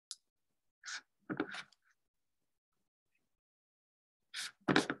Okay,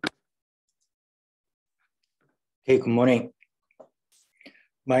 good morning.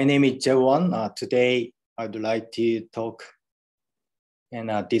 My name is Jaewon. Today, I'd like to talk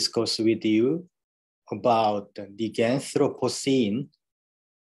and discuss with you about the NegAnthropocene.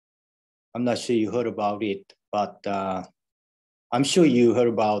 I'm not sure you heard about it, but I'm sure you heard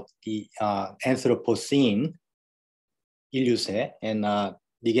about the Anthropocene, NegAnthropocene, and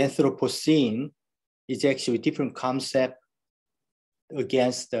NegAnthropocene is actually a different concept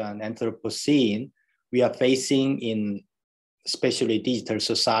against an Anthropocene we are facing in especially digital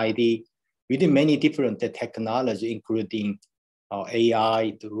society with many different technology, including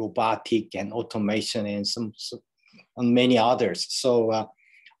AI, the robotic and automation and and many others. So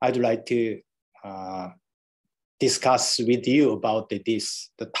I'd like to discuss with you about the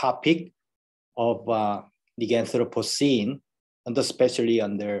topic of the Anthropocene, and especially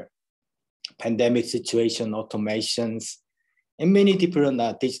under pandemic situation, automations, and many different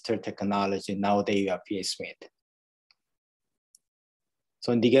digital technology nowadays we are faced with.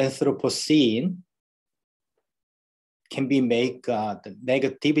 So the Anthropocene can be make the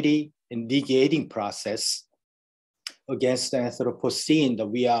negativity and negating process against the Anthropocene that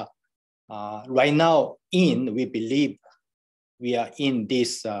we are right now in. We believe we are in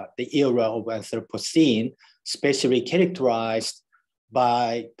this the era of Anthropocene, especially characterized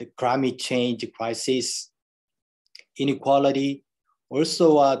by the climate change crisis, inequality,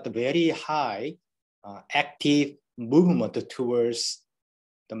 also the very high active movement towards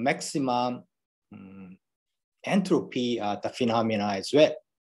the maximum entropy, the phenomena as well.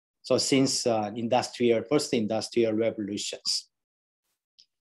 So since first industrial revolutions.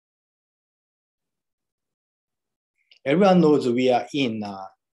 Everyone knows we are in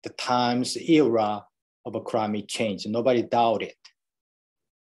the times era of a climate change. Nobody doubt it.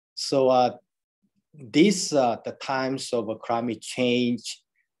 So the times of a climate change,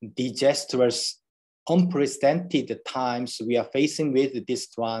 disastrous, unprecedented times we are facing with this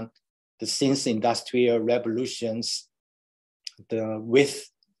one, since industrial revolutions, with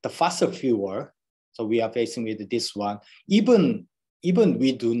the fossil fuel. So we are facing with this one. Even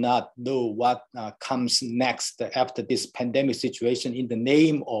we do not know what comes next after this pandemic situation in the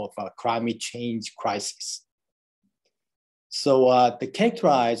name of climate change crisis. So the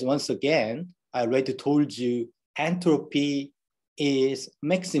characterize, once again, I already told you, entropy is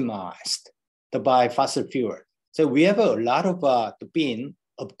maximized by fossil fuel. So we have a lot of been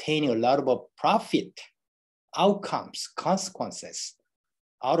obtaining a lot of profit, outcomes, consequences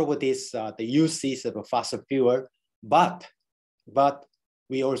out of this, the uses of fossil fuel, but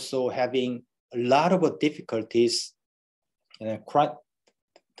we also having a lot of difficulties, the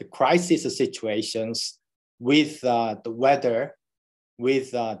crisis situations with the weather,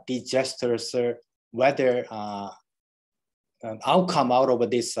 with disastrous weather outcome out of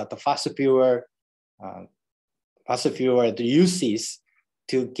this the fossil fuel the uses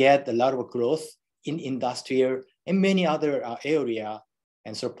to get a lot of growth in industrial and many other area,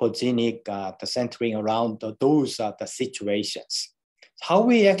 anthropogenic, the centering around those the situations. How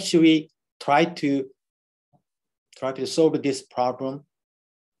we actually try to solve this problem.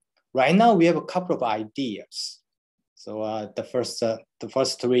 Right now we have a couple of ideas. So the first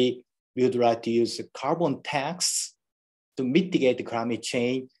three, we would like to use carbon tax to mitigate the climate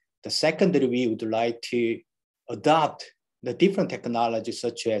change. The second, we would like to adopt the different technologies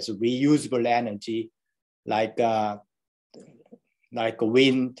such as reusable energy, like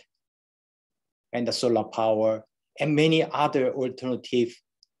wind and the solar power, and many other alternative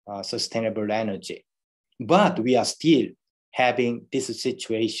sustainable energy. But we are still having these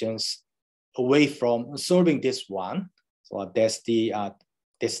situations away from solving this one. So that's the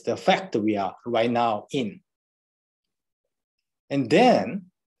fact we are right now in. And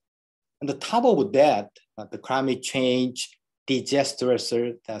then on the top of that, the climate change, disastrous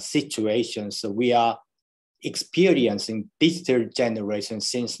situations, so we are experiencing digital generation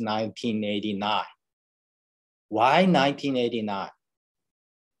since 1989. Why 1989?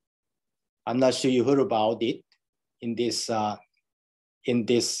 I'm not sure you heard about it in this the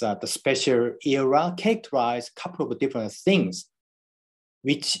special era, characterized a couple of different things,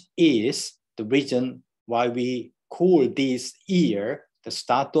 which is the reason why we call this year the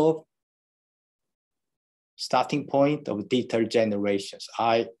starting point of digital generations.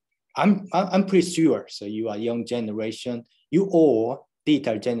 I'm pretty sure, so you are young generation, you all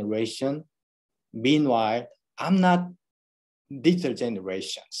digital generation. Meanwhile, I'm not digital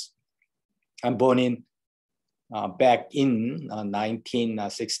generations. I'm born in back in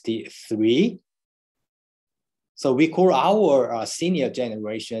 1963. So we call our senior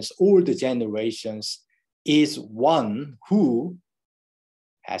generations, older generations, is one who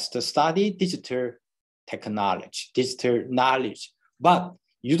has to study digital technology, digital knowledge. But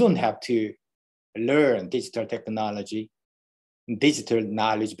you don't have to learn digital technology, digital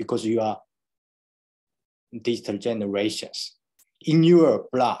knowledge, because you are digital generations. In your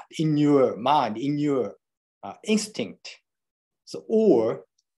blood, in your mind, in your instinct, so, or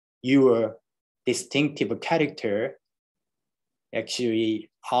your distinctive character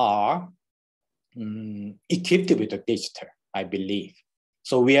actually are equipped with the digital, I believe.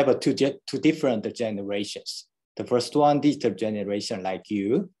 So we have two different generations. The first one, digital generation like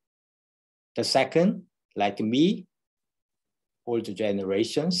you. The second, like me, older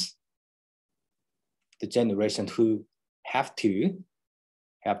generations, the generation who have to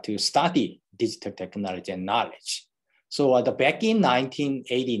study digital technology and knowledge. So back in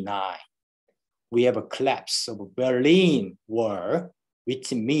 1989, we have a collapse of Berlin Wall,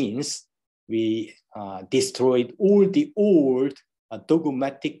 which means we destroyed all the old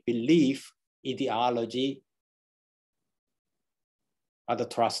dogmatic belief, ideology, other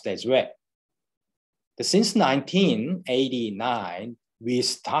trust as well. Since 1989, we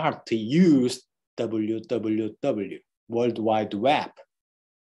start to use WWW, World Wide Web,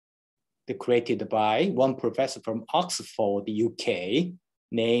 created by one professor from Oxford, UK,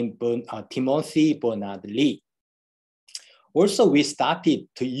 named Timothy Berners-Lee. Also, we started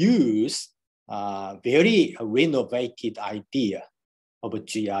to use very renovated idea of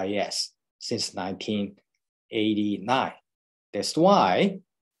GIS since 1989. That's why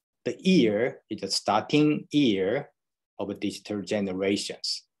the year is the starting year of digital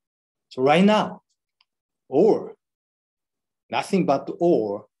generations. So right now, or nothing but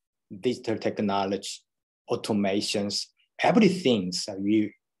or digital technology, automations, everything. So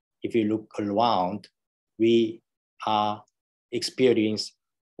if you look around, we are experiencing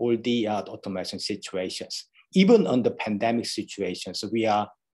all the automation situations. Even on the pandemic situations, we are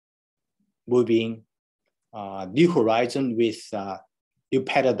moving new horizon with new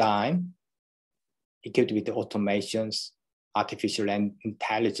paradigm, equipped with the automations, artificial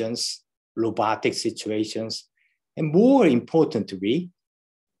intelligence, robotic situations, and more importantly,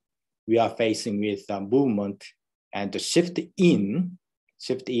 we are facing with a movement and the shift in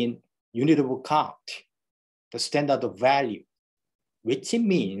unitable count, the standard of value, which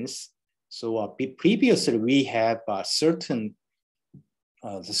means, so previously we have a certain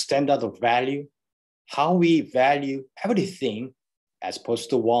the standard of value, how we value everything as opposed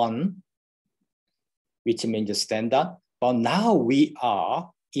to one, which means the standard. But now we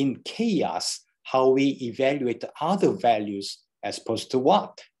are in chaos, how we evaluate the other values as opposed to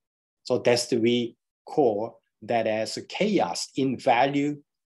what. So that's what we call that as chaos in value,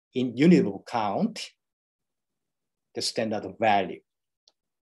 in unitable count, the standard of value.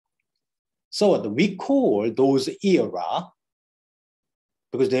 So we call those era,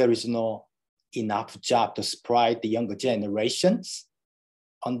 because there is no enough job to supply the younger generations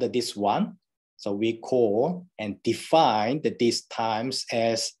under this one. So we call and define these times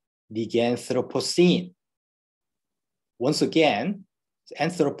as NegAnthropocene. Once again,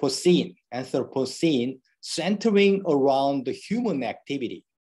 Anthropocene centering around the human activity,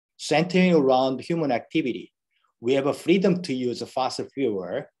 We have a freedom to use a fossil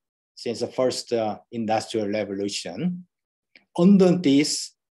fuel since the first industrial revolution. Under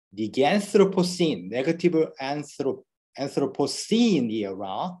this NegAnthropocene, negative Anthropocene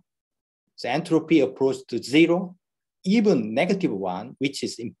era, so entropy approach to zero, even negative one, which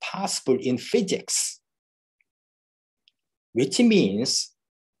is impossible in physics, which means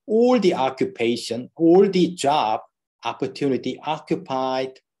all the occupation, all the job opportunity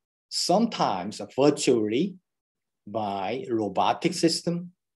occupied sometimes virtually by robotic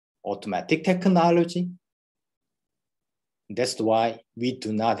system, automatic technology. That's why we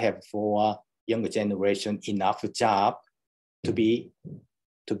do not have for younger generation enough job to be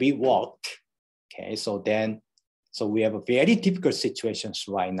worked. Okay, so we have a very difficult situations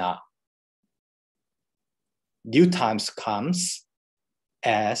right now. New times comes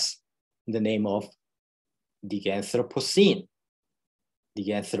as the name of NegAnthropocene.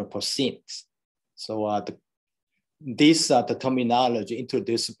 So the terminology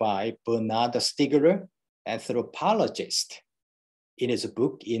introduced by Bernard Stiegler, anthropologist, in his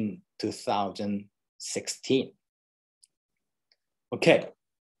book in 2016. Okay,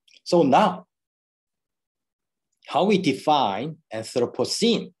 so now, how we define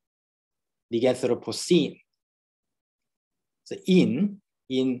Anthropocene, NegAnthropocene? So in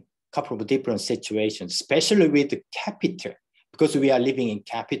a couple of different situations, especially with the capital, because we are living in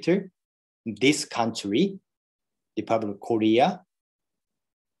capital, this country, Republic of Korea.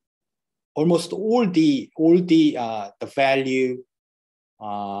 Almost all the value,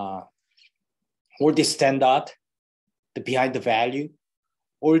 all the standard, behind the value,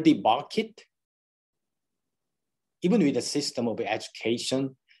 all the market, even with the system of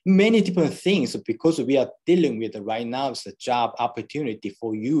education, many different things, because we are dealing with right now is a job opportunity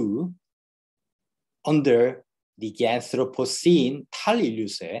for you under the NegAnthropocene,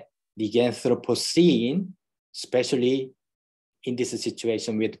 탈인류세, NegAnthropocene, especially in this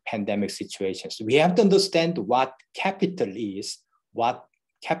situation with pandemic situations. We have to understand what capital is, what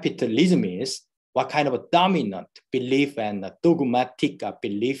capitalism is, what kind of a dominant belief and a dogmatic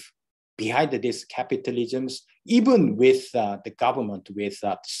belief behind this capitalisms, even with the government, with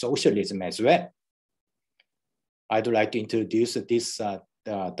socialism as well. I'd like to introduce this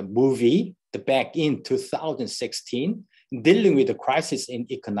the movie back in 2016, dealing with the crisis in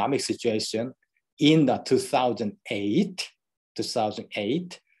economic situation in 2008,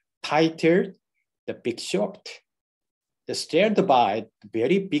 titled The Big Short. Starred by a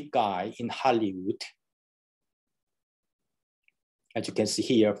very big guy in Hollywood. As you can see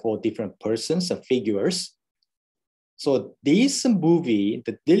here, 4 different persons and figures. So this movie,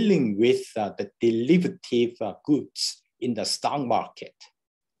 dealing with the derivative goods in the stock market.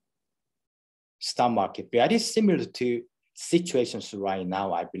 Stock market, very similar to situations right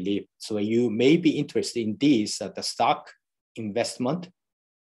now, I believe. So you may be interested in this, the stock investment.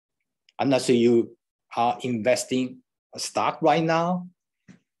 I'm not sure you are investing a stock right now.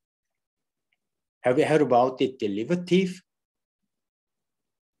 Have you heard about the derivative?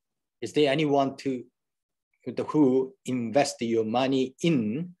 Is there anyone who invest your money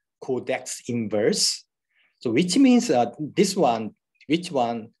in codex inverse? So which means which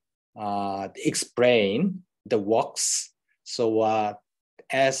one explain the works. So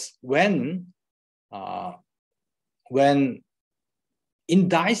as when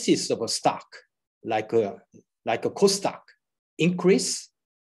indices of a stock, like a co-stock increase,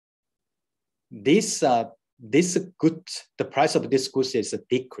 this good, the price of this good is a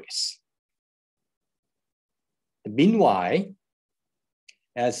decrease. Meanwhile,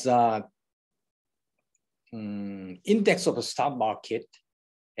 as index of the stock market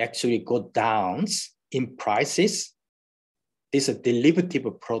actually go down in prices, this is a derivative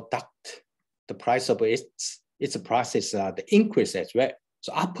product, the price of its prices the increase as well.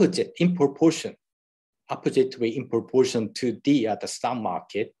 So opposite in proportion, opposite way in proportion to the stock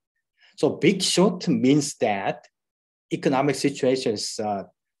market. So big short means that economic situations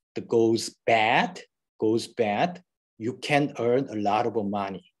goes bad, you can earn a lot of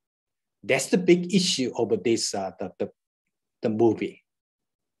money. That's the big issue of this the movie.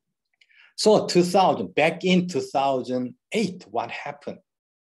 So back in 2008, what happened?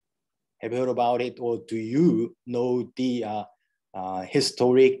 Have you heard about it, or do you know the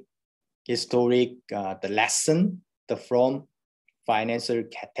historic the lesson from financial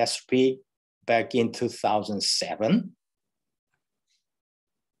catastrophe back in 2007?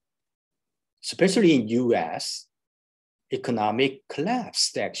 Especially in US, economic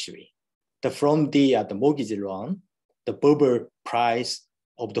collapsed actually. From the mortgage loan, the bubble price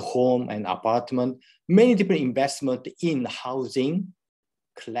of the home and apartment, many different investment in housing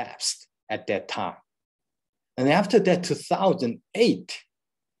collapsed at that time. And after that, 2008,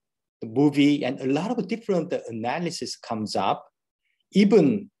 the movie and a lot of different analysis comes up.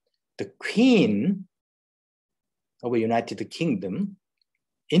 Even the Queen of the United Kingdom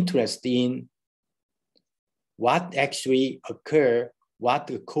interested in what actually occurred, what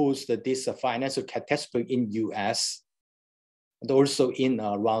caused this financial catastrophe in US and also in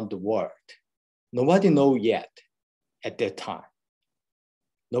around the world. Nobody knows yet at that time.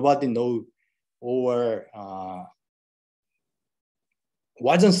 Nobody knows or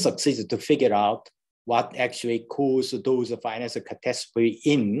wasn't succeeded to figure out what actually caused those financial catastrophe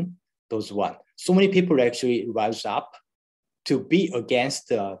in those one. So many people actually rise up to be against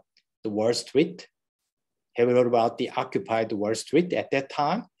the Wall Street. Have you heard about the occupied Wall Street at that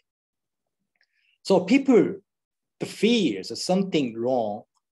time? So people, the fears something wrong,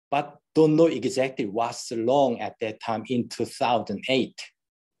 but don't know exactly what's wrong at that time in 2008.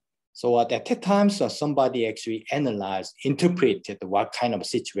 So at that time, somebody actually analyzed, interpreted what kind of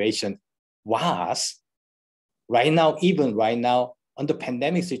situation was. Right now, even right now, on the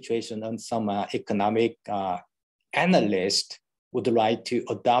pandemic situation, and some economic analysts would like to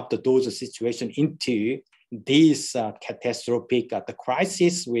adopt those situations into these catastrophic the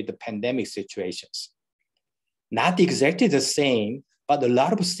crisis with the pandemic situations. Not exactly the same, but a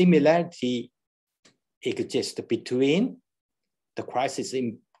lot of similarity exists between the crisis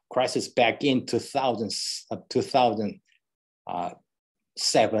in crisis back in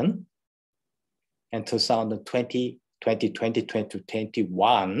 2007 and 2020,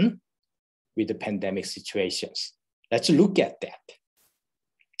 2021 with the pandemic situations. Let's look at that.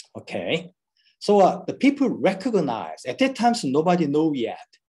 Okay, so the people recognize, at that time, so nobody knew yet.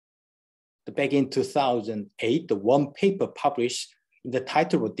 Back in 2008, the one paper published in the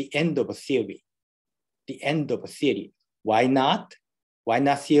title of The End of a Theory. The End of a Theory. Why not? Why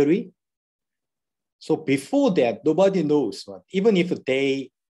not theory? So before that, nobody knows what, even if they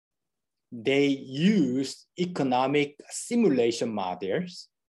used economic simulation models,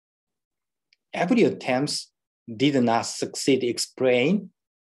 every attempt did not succeed to explain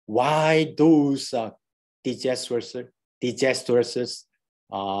why those disastrous,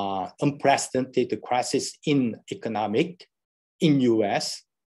 unprecedented crisis in economic in US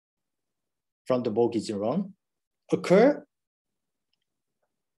from the mortgage loan occur.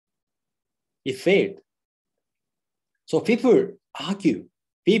 It failed. So people argue,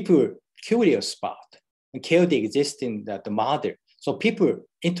 people curious about and chaotic existing the model. So people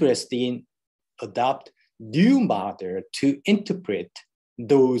interested in adopt new model to interpret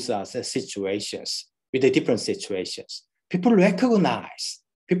those situations with the different situations. People recognize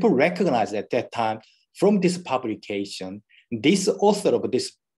at that time from this publication, this author of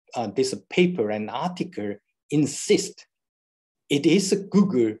this paper and article insist it is a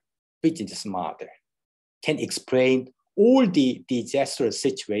Google business model, can explain all the disastrous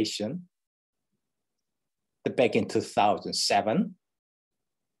situation back in 2007.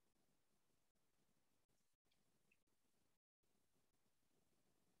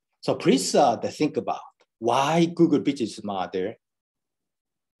 So please think about why Google business model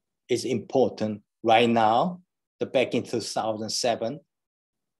is important right now. Back in 2007,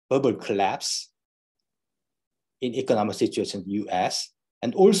 bubble collapse in economic situation in the US,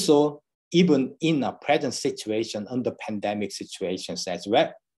 and also even in a present situation under pandemic situations as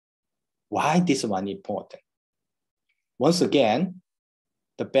well. Why this one important? Once again,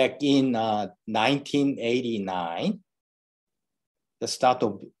 back in 1989, the start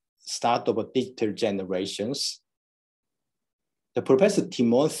of digital generations, the Professor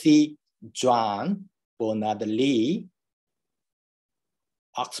Timothy John Bernard-Lee,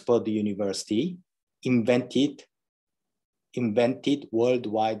 Oxford University, invented World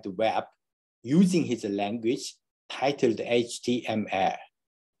Wide Web using his language titled HTML,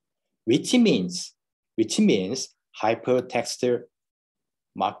 which means hypertext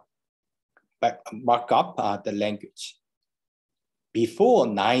markup the language. Before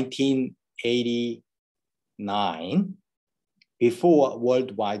 1989, before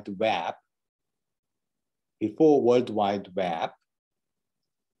World Wide Web,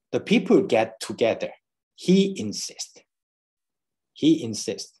 the people get together. He insists,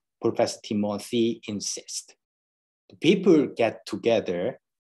 Professor Timothy insists. The people get together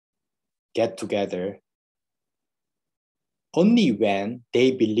only when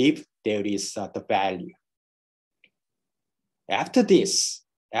they believe there is the value. After this,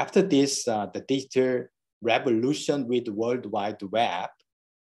 the digital revolution with the World Wide Web,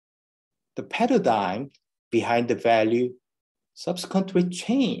 the paradigm behind the value subsequently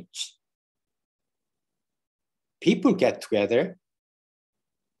changed. People get together.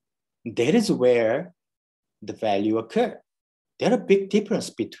 That is where the value occurs. There are big difference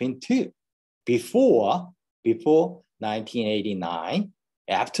between two. Before 1989,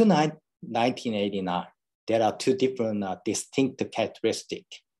 after 1989, there are two different distinct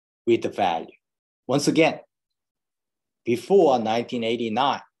characteristics with the value. Once again, before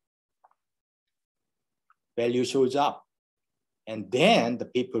 1989, value shows up, and then the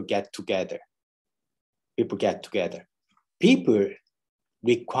people get together. People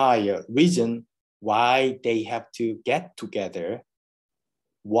require reason why they have to get together,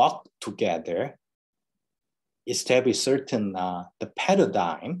 work together, establish certain the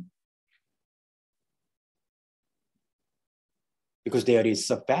paradigm, because there is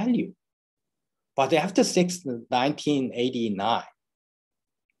a value. But after 1989,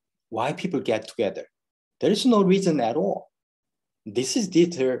 why people get together? There is no reason at all. This is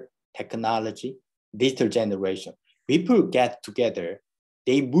digital technology, digital generation. People get together,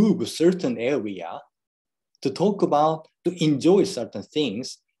 they move a certain area to talk about, to enjoy certain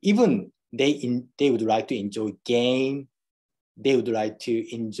things. Even they would like to enjoy game, they would like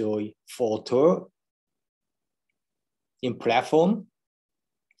to enjoy photo in platform,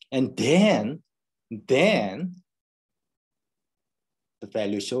 and then the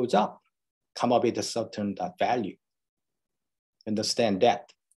value shows up, come up with a certain value. Understand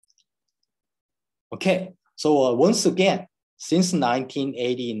that? Okay, so once again, since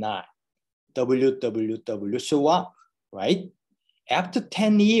 1989, www show up, right? After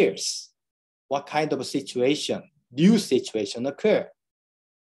 10 years, what kind of situation, new situation occur?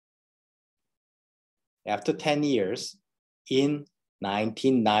 After 10 years, in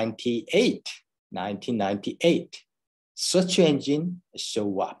 1998, search engine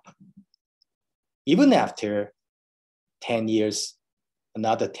show up. Even after 10 years,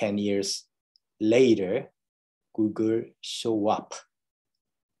 another 10 years later, Google show up.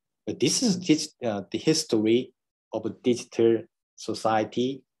 But this is the history of a digital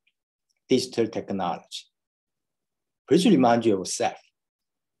society, digital technology. Please remind yourself.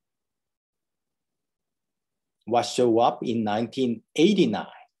 What show up in 1989?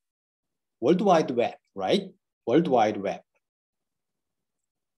 World Wide Web, right? World Wide Web.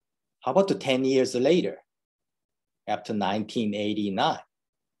 How about 10 years later, after 1989?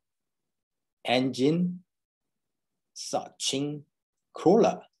 Engine searching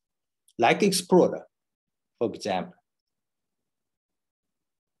crawler, like Explorer, for example.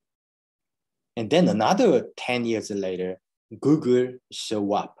 And then another 10 years later, Google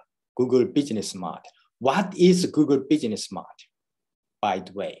show up, Google business model. What is Google business model, by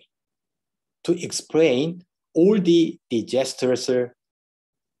the way? To explain all the disastrous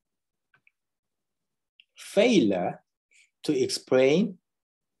failure, to explain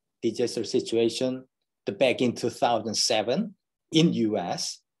disaster situation back in 2007 in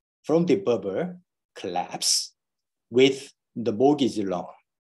US from the bubble collapse with the mortgage loan.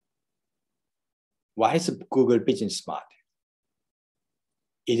 Why is Google business model?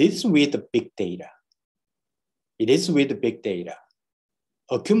 It is with the big data. It is with the big data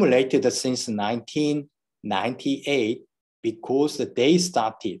accumulated since 1998 because they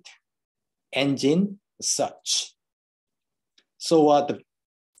started engine search. So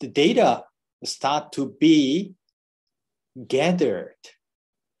the data start to be gathered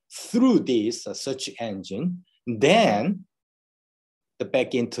through this search engine. Then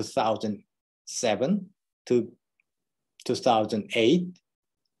back in 2007 to 2008,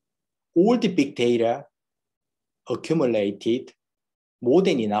 all the big data accumulated more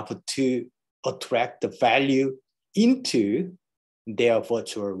than enough to attract the value into their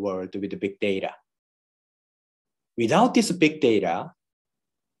virtual world with the big data. Without this big data,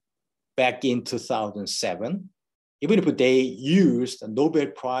 back in 2007, even if they used a Nobel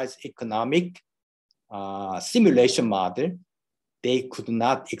Prize economic simulation model, they could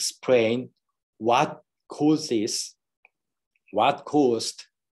not explain what caused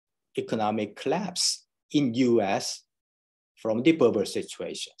economic collapse in US from the bubble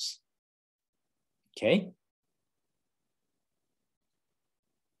situations. Okay.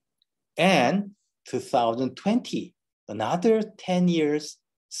 And 2020, another 10 years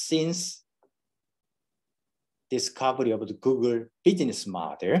since discovery of the Google business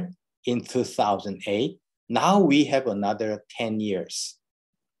model in 2008, now we have another 10 years.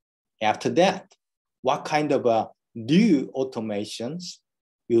 After that, what kind of new automations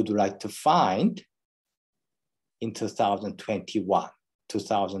we would like to find in 2021,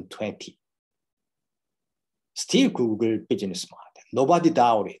 2020? Still Google business model. Nobody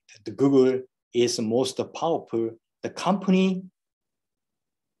doubt it. The Google is the most powerful. The company,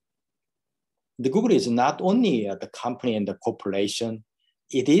 the Google is not only the company and the corporation.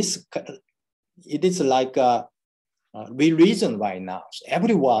 It is like a religion right now. So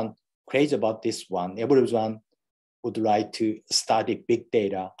everyone crazy about this one. Everyone would like to study big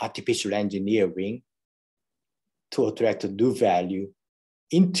data, artificial engineering to attract new value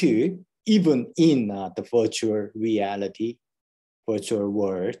into even in the virtual reality, virtual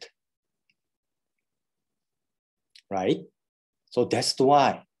world, right? So that's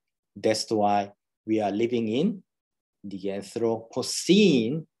why we are living in the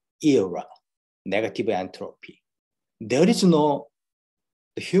Anthropocene era, negative entropy. There is no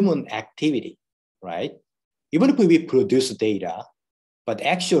human activity, right? Even if we produce data, but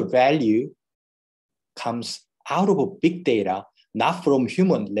actual value comes out of big data, not from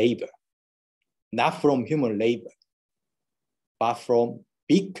human labor, but from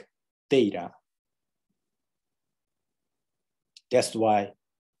big data. That's why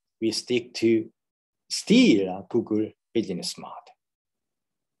we stick to still Google business model.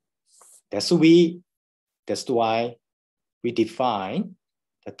 That's why we define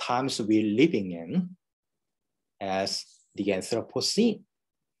the times we're living in as the Anthropocene.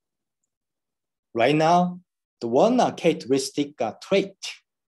 Right now, the one characteristic trait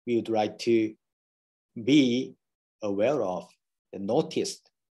we would like to be aware of and noticed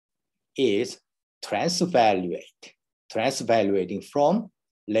is transvaluating from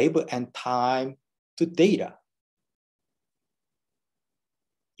labor and time to data.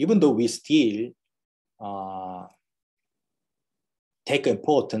 even though we still take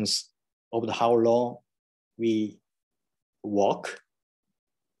importance of how long we work.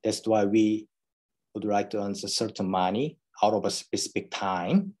 That's why we would like to earn a certain money out of a specific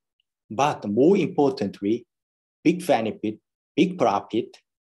time. But more importantly, big benefit, big profit,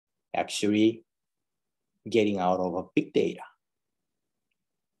 actually getting out of a big data.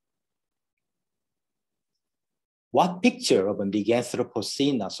 What picture of a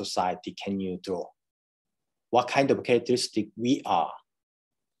NegAnthropocene society can you draw? What kind of characteristic we are?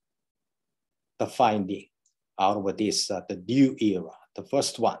 The finding out of this, the new era, the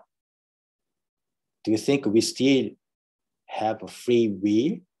first one. Do you think we still have a free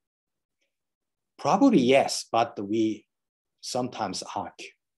will? Probably yes, but we sometimes argue.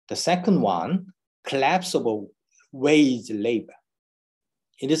 The second one, collapse of wage labor.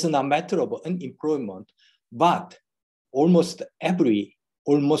 It is not a matter of unemployment, but almost every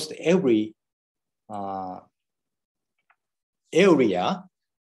area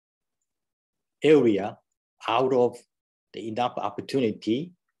out of the enough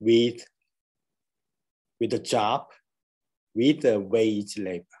opportunity with the job, with the wage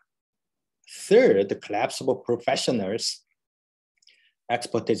labor. Third, the collapse of professionals,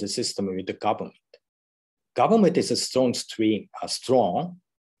 exploitation system with the government. Government is a strong.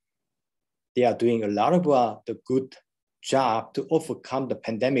 They are doing a lot of the good job to overcome the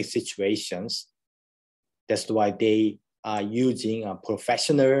pandemic situations. That's why they are using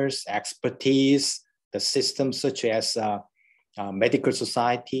professionals, expertise, the systems such as medical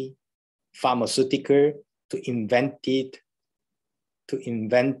society, pharmaceutical, to invent the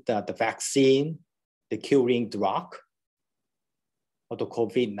vaccine, the curing drug, or the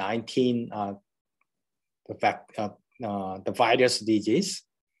COVID-19, the virus disease,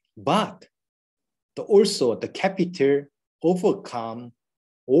 but also the capital overcome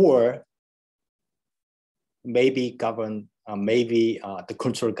or maybe govern, the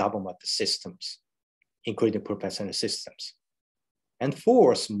control government systems, including professional systems. And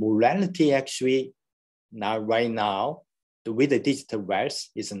fourth, morality actually, right now, with the digital wealth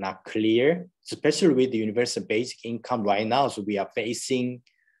is not clear, especially with the universal basic income right now. So we are facing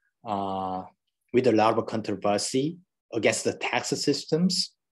with a lot of controversy against the tax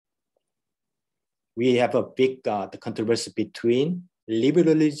systems. We have a big the controversy between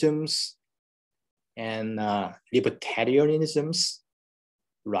liberalisms and libertarianisms,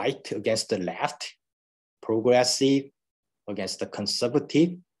 right against the left, progressive against the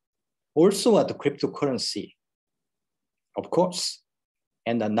conservative, also at the cryptocurrency, of course,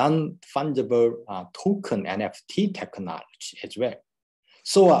 and the non-fungible token NFT technology as well.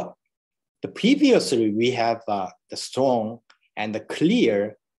 So the previously we have the strong and the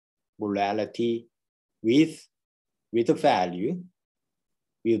clear morality with the value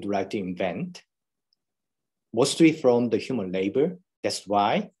we would like to invent, mostly from the human labor. That's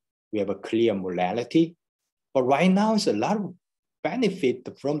why we have a clear morality. But right now, it's a lot of benefit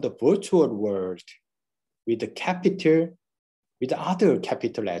from the virtual world with the capital, with the other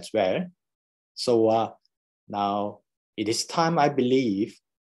capital as well. So now it is time, I believe,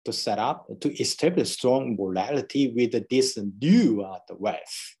 to set up, to establish strong morality with this new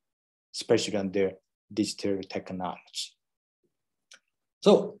wealth, especially under digital technology.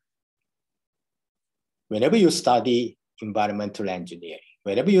 So whenever you study environmental engineering,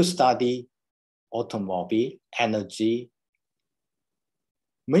 whenever you study automobile, energy,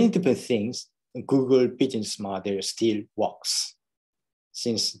 many different things, Google business model still works.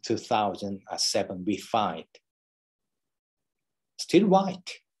 Since 2007, we find still right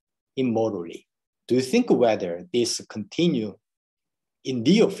immorally. Do you think whether this continue in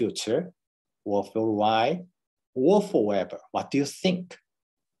the future or for a while or forever? What do you think?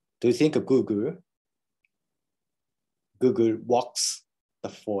 Do you think Google works the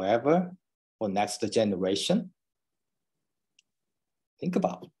forever for next generation? Think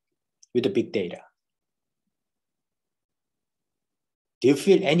about it with the big data. Do you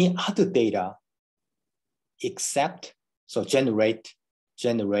feel any other data except, so generate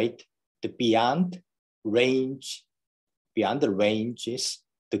the beyond the ranges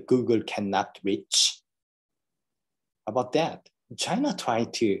the Google cannot reach? How about that? China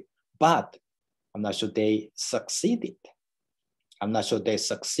tried to, but I'm not sure they succeeded.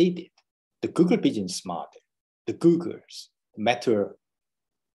 The Google business model, the Googles, matter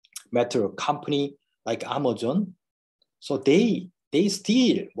company like Amazon, so they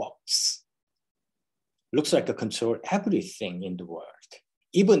still works. Looks like they control everything in the world,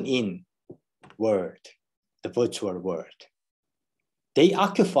 even in the virtual world. They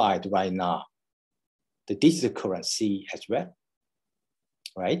occupied right now the digital currency as well.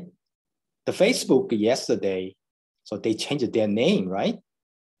 right? The Facebook yesterday, so they changed their name, right?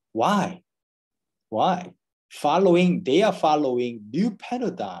 Why? Why? They are following new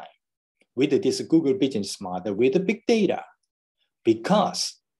paradigm with this Google business model, with the big data.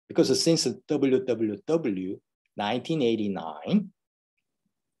 Because since WWW 1989,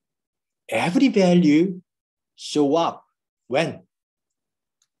 every value show up when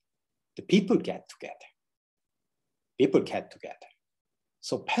the people get together. People get together.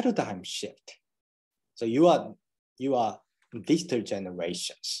 So paradigm shift. So you are digital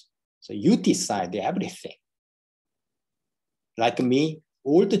generations. So you decide everything. Like me,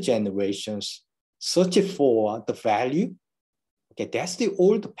 older generations search for the value. Okay, that's the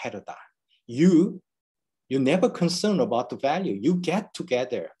old paradigm. You never concern about the value. You get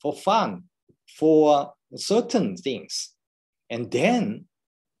together for fun, for certain things. And then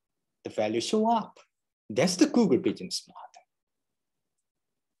the value show up. That's the Google business model.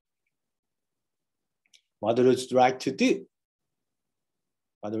 What would you like to do?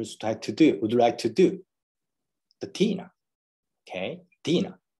 What would you like to do? Would you like to do? The Tina. Okay,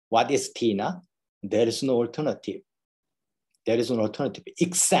 Tina. What is Tina? There is no alternative. There is no alternative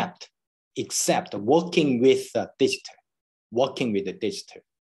except working with digital, working with the digital.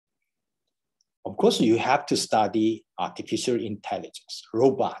 Of course, you have to study artificial intelligence,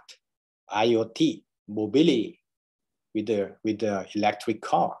 robot, IoT, mobility with the electric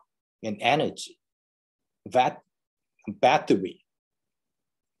car and energy, battery,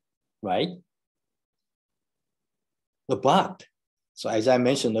 right? But, so as I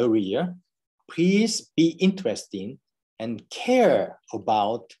mentioned earlier, please be interested and care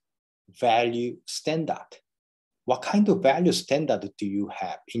about value standard. What kind of value standard do you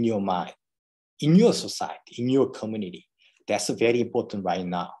have in your mind, in your society, in your community? That's very important right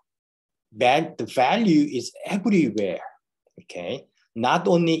now. The value is everywhere, okay? Not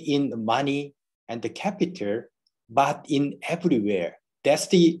only in money and the capital, but in everywhere. That's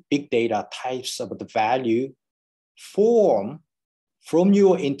the big data types of the value form from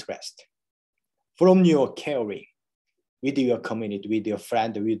your interest, from your caring, with your community, with your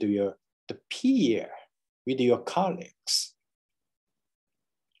friend, with the peer, with your colleagues.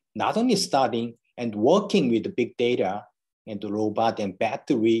 Not only studying and working with the big data and the robot and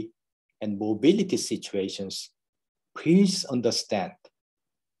battery and mobility situations, please understand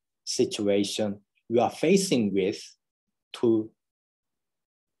situation you are facing with to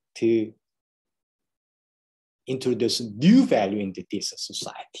introduce new value into this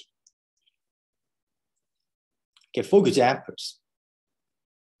society. Okay, for example,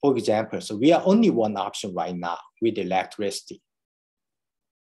 so we are only one option right now with electricity.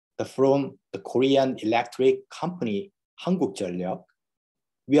 From the Korean electric company, 한국전력,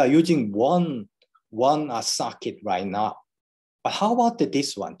 we are using one socket right now. But how about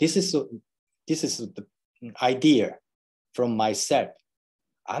this one? This is the idea from myself.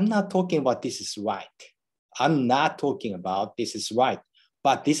 I'm not talking about this is right. I'm not talking about this is right,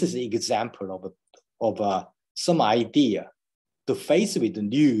 but this is an example of some idea to face with the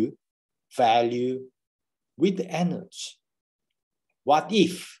new value with energy. What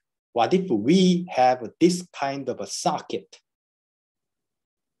if we have this kind of a socket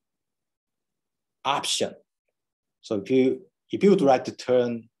option? So if you would like to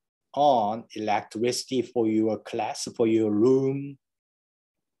turn on electricity for your class, for your room,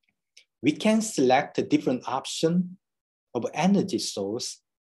 we can select a different option of energy source,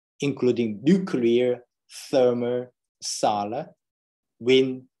 including nuclear, thermal, solar,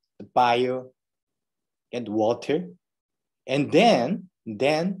 wind, bio, and water. And then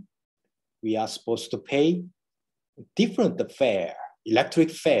we are supposed to pay different fare,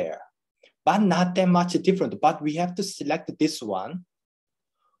 electric fare, but not that much different, but we have to select this one.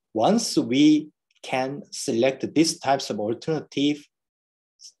 Once we can select these types of alternative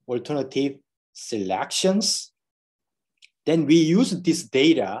selections, then we use this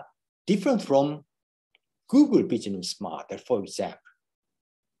data different from Google business model, for example.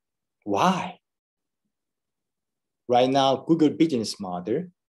 Why? Right now, Google business model,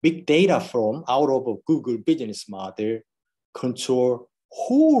 big data from out of Google business model control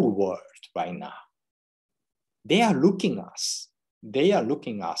whole world right now. They are looking us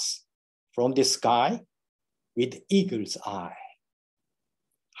from the sky with eagle's eye.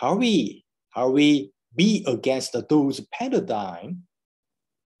 How we be against those paradigm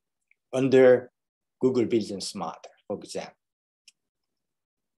under Google business model, for example?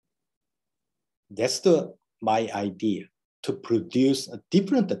 That's my idea, to produce a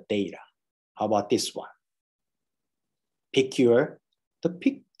different data. How about this one? Pick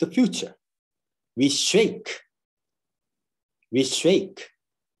the future. We shake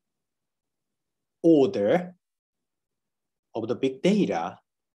order of the big data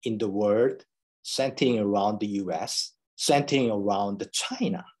in the world, centering around the US, centering around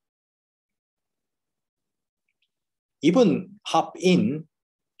China. Even hop in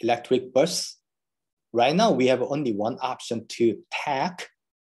electric bus. Right now, we have only one option to tag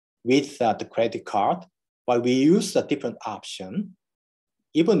with the credit card, but we use a different option.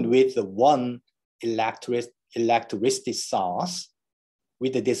 Even with the one electricity source,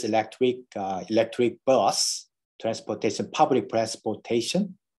 with this electric bus transportation, public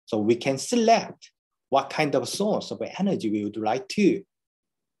transportation, so we can select what kind of source of energy we would like to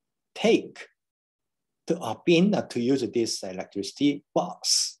take to opt in to use this electricity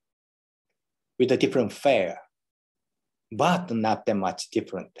bus with a different fare, but not that much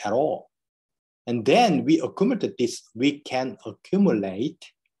different at all. And then we accumulate this, we can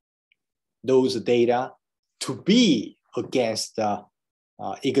accumulate those data to be against the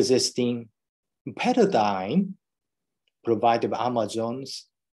existing paradigm provided by Amazon's,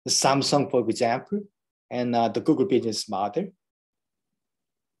 Samsung, for example, and the Google business model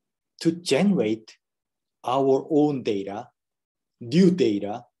to generate our own data, new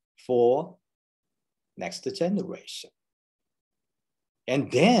data for next generation.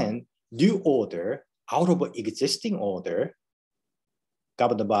 And then new order out of existing order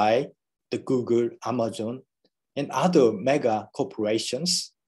governed by the Google, Amazon, and other mega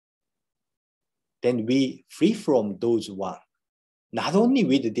corporations, then we free from those one. Not only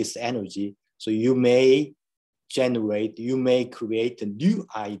with this energy, so you may generate, you may create a new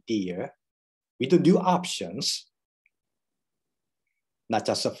idea with the new options, not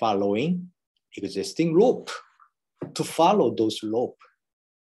just following existing rope, to follow those rope.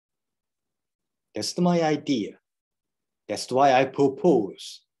 That's my idea. That's why I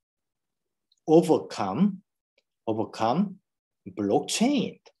propose overcome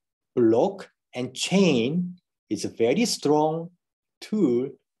blockchain. Block and chain is a very strong tool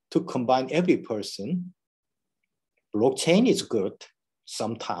to combine every person. Blockchain is good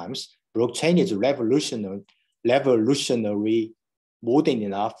sometimes. Blockchain is revolutionary, modern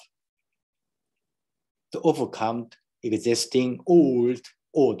enough to overcome existing old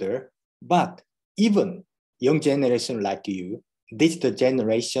order. But even young generation like you, digital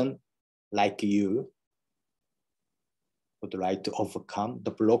generation like you, would like to overcome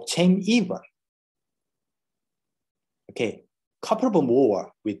the blockchain even. Okay, couple of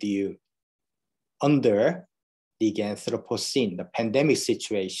more with you under the NegAnthropocene, the pandemic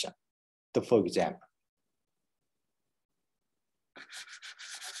situation, for example.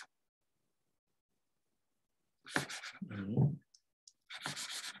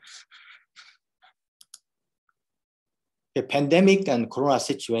 The pandemic and corona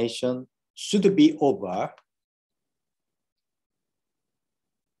situation should be over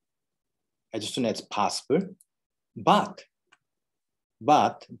as soon as possible. But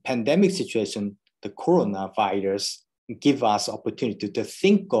pandemic situation, the coronavirus, give us opportunity to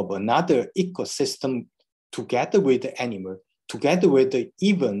think of another ecosystem together with the animal, together with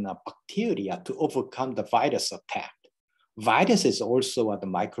even bacteria to overcome the virus attack. Virus is also the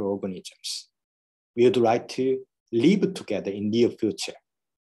microorganisms. We would like to live together in near future.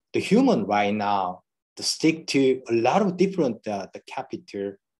 The human right now, to stick to a lot of different the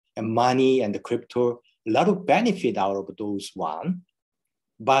capital and money and the crypto, a lot of benefit out of those one,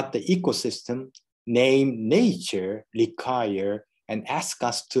 but the ecosystem, name nature, require and ask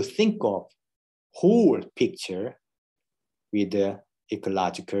us to think of whole picture with the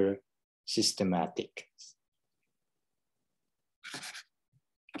ecological systematic.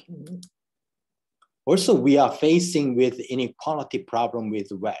 Okay. Also, we are facing with inequality problem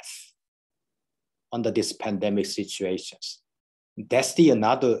with wealth under this pandemic situations. That's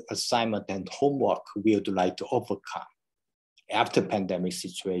another assignment and homework we would like to overcome after pandemic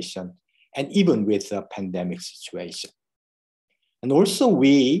situation and even with the pandemic situation. And also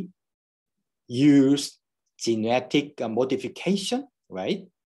we use genetic modification, right?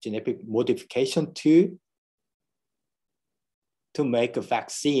 Genetic modification to make a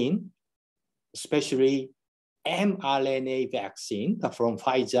vaccine, especially mRNA vaccine from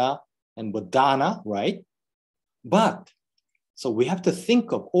Pfizer and Moderna, right? But, so we have to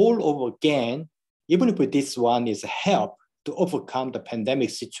think of all over again, even if this one is a help to overcome the pandemic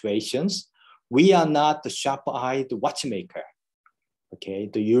situations, we are not the sharp-eyed watchmaker. Okay,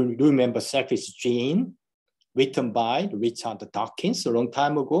 do you remember Selfish Gene, written by Richard Dawkins a long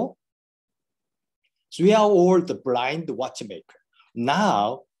time ago? So we are all the blind watchmaker.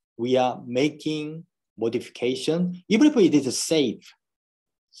 Now we are making modification, even if it is safe.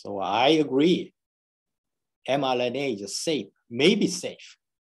 So I agree, mRNA is safe, maybe safe.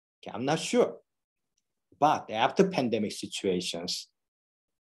 Okay, I'm not sure. But after pandemic situations,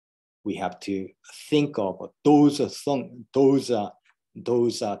 we have to think of the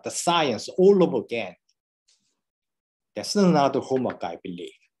science all over again. That's another homework, I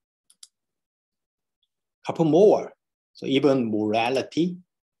believe. Couple more, so even morality.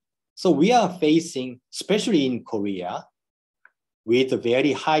 So we are facing, especially in Korea, with a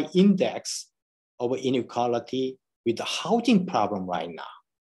very high index of inequality with the housing problem right now.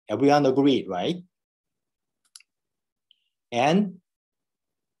 Everyone agreed, right? And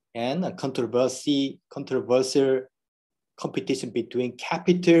a controversial competition between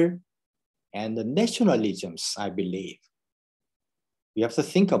capital and the nationalisms, I believe. We have to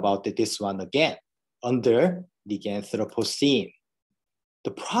think about this one again under the NegAnthropocene.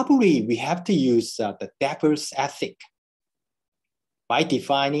 Probably we have to use the devil's ethic by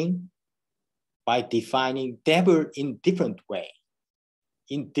defining devil in different way.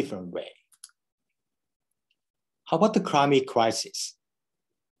 How about the climate crisis?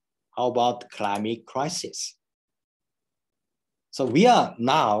 So we are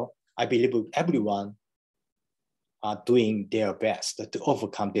now, I believe everyone are doing their best to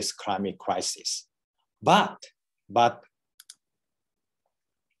overcome this climate crisis. But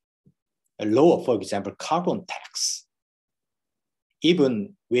a lower, for example, carbon tax,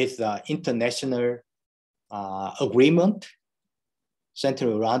 even with international agreement centered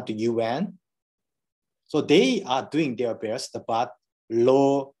around the UN. So they are doing their best, but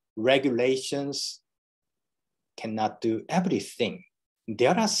law regulations cannot do everything.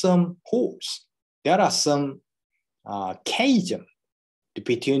 There are some holes. There are some chasm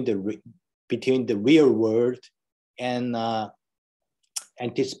between the real world and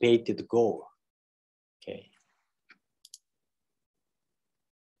anticipated goal. Okay.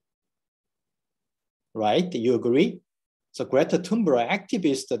 Right? You agree? So Greta Thunberg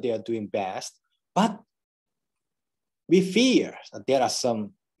activists, they are doing best, but we fear that there are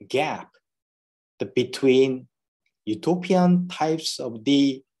some gap between utopian types of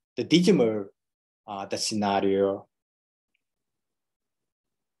the dismal the scenario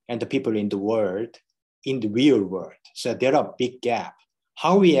and the people in the world, in the real world. So there are big gap.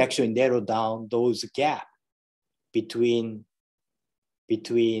 How we actually narrow down those gap between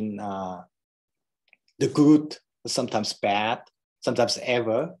the good, sometimes bad, sometimes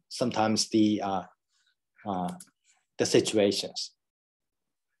ever, sometimes the situations.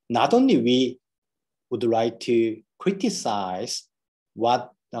 Not only we would like to criticize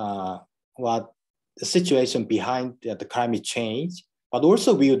what the situation behind the climate change, but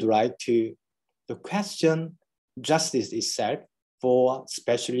also we would like to question justice itself for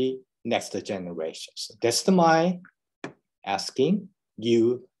especially next generations. That's my asking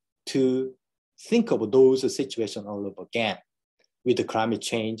you to think of those situations all over again with the climate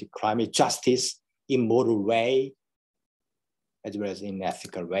change, climate justice in moral way, as well as in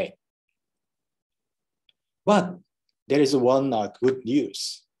ethical way. But there is one good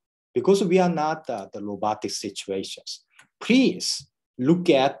news, because we are not the robotic situations. Please look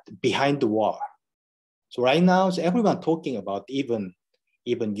at behind the wall. So right now, everyone talking about even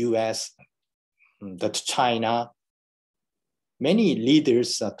US, that China, many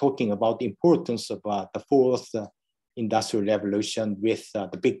leaders are talking about the importance of the fourth industrial revolution with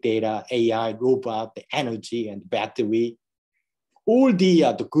the big data, AI, robot, the energy, and battery. All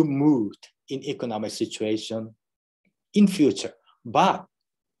the good mood in economic situation in future. But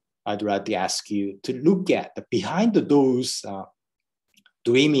I'd like to ask you to look at behind those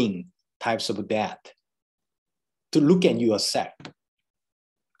dreaming types of that, to look at yourself.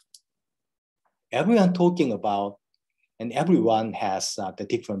 Everyone talking about, and everyone has the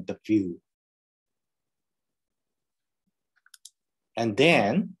different view. And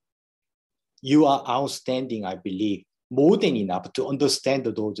then you are outstanding, I believe, more than enough to understand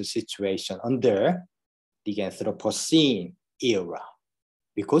those situations under the Anthropocene era.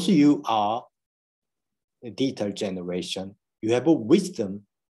 Because you are a digital generation, you have a wisdom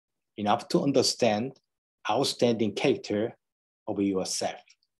enough to understand outstanding character of yourself.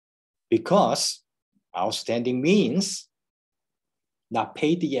 Because outstanding means not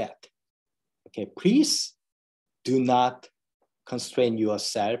paid yet. Okay, please do not constrain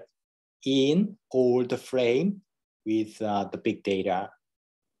yourself in old frame with the big data,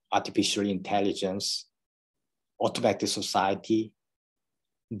 artificial intelligence, automated society,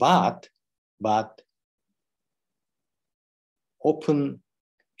 but open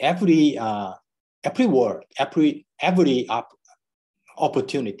every word, every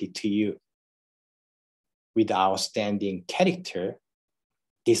opportunity to you with outstanding character,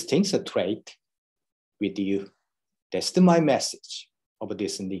 distinct trait with you. That's my message of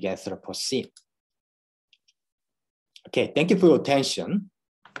this NegAnthropocene. Okay, thank you for your attention.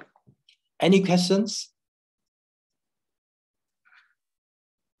 Any questions?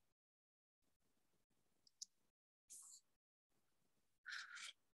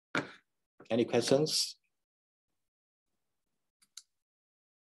 Any questions?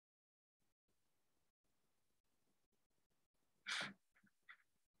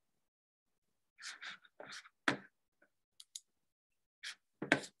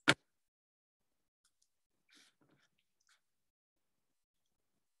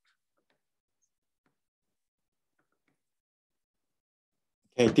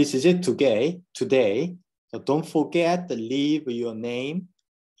 Okay, this is it today. So don't forget to leave your name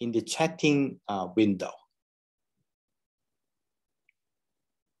in the chatting window.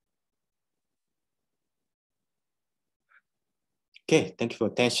 Okay, thank you for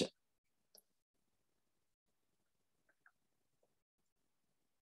attention.